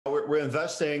we're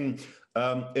investing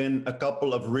in a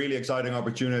couple of really exciting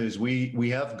opportunities. We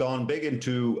have gone big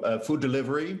into food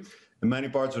delivery in many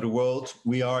parts of the world.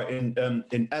 We are in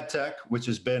edtech, which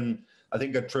has been, I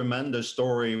think, a tremendous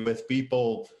story with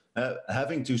people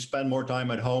having to spend more time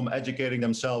at home, educating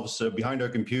themselves behind their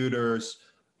computers,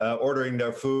 ordering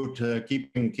their food,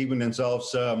 keeping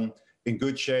themselves in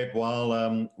good shape while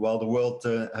the world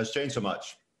has changed so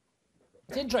much.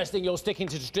 It's interesting you're sticking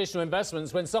to traditional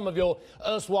investments when some of your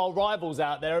erstwhile rivals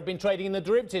out there have been trading in the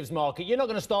derivatives market. You're not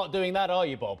going to start doing that, are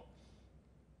you, Bob?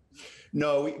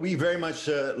 No, we very much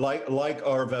like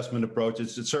our investment approach.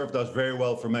 It's served us very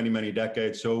well for many, many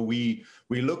decades. So we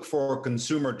look for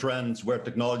consumer trends where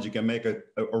technology can make a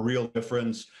real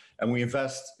difference, and we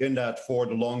invest in that for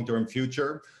the long-term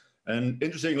future. And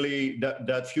interestingly,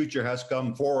 that future has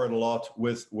come forward a lot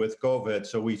with COVID.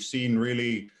 So we've seen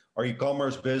really our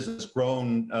e-commerce business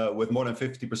grown with more than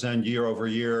 50% year over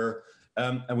year.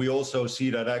 And we also see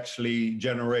that actually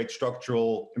generate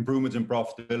structural improvements in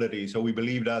profitability. So we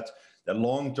believe that the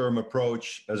long-term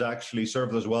approach has actually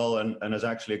served us well and has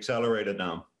actually accelerated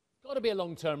now. Got to be a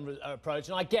long-term approach,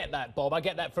 and I get that, Bob. I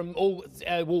get that from all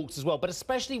walks as well, but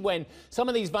especially when some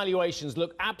of these valuations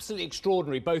look absolutely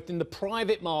extraordinary, both in the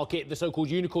private market, the so-called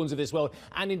unicorns of this world,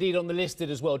 and indeed on the listed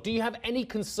as well. Do you have any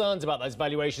concerns about those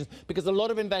valuations? Because a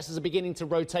lot of investors are beginning to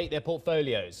rotate their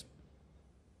portfolios.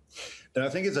 And I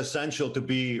think it's essential to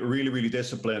be really, really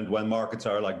disciplined when markets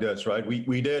are like this, right?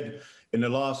 We did, in the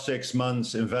last 6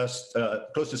 months, invest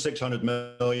close to 600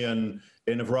 million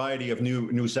in a variety of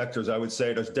new sectors. I would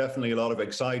say there's definitely a lot of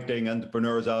exciting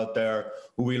entrepreneurs out there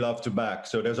who we love to back.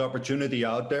 So there's opportunity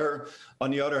out there. On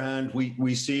the other hand,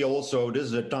 we see also this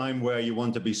is a time where you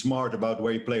want to be smart about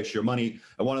where you place your money.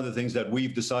 And one of the things that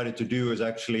we've decided to do is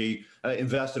actually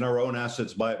invest in our own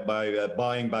assets by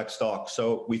buying back stocks.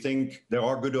 So we think there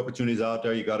are good opportunities out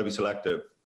there. You got to be selective.